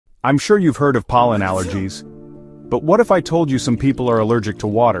I'm sure you've heard of pollen allergies. But what if I told you some people are allergic to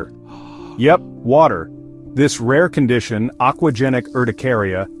water? Yep, water. This rare condition, aquagenic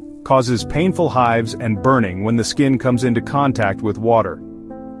urticaria, causes painful hives and burning when the skin comes into contact with water.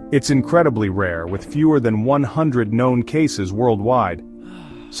 It's incredibly rare, with fewer than 100 known cases worldwide.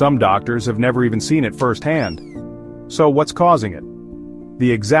 Some doctors have never even seen it firsthand. So what's causing it?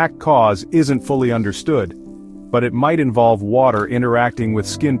 The exact cause isn't fully understood, but it might involve water interacting with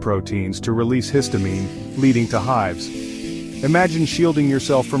skin proteins to release histamine, leading to hives. Imagine shielding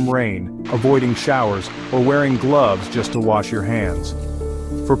yourself from rain, avoiding showers, or wearing gloves just to wash your hands.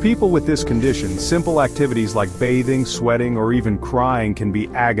 For people with this condition, simple activities like bathing, sweating, or even crying can be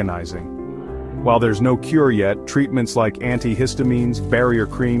agonizing. While there's no cure yet, treatments like antihistamines, barrier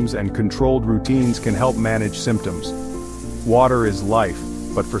creams, and controlled routines can help manage symptoms. Water is life,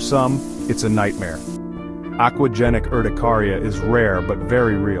 but for some, it's a nightmare. Aquagenic urticaria is rare but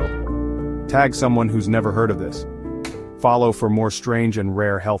very real. Tag someone who's never heard of this. Follow for more strange and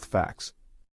rare health facts.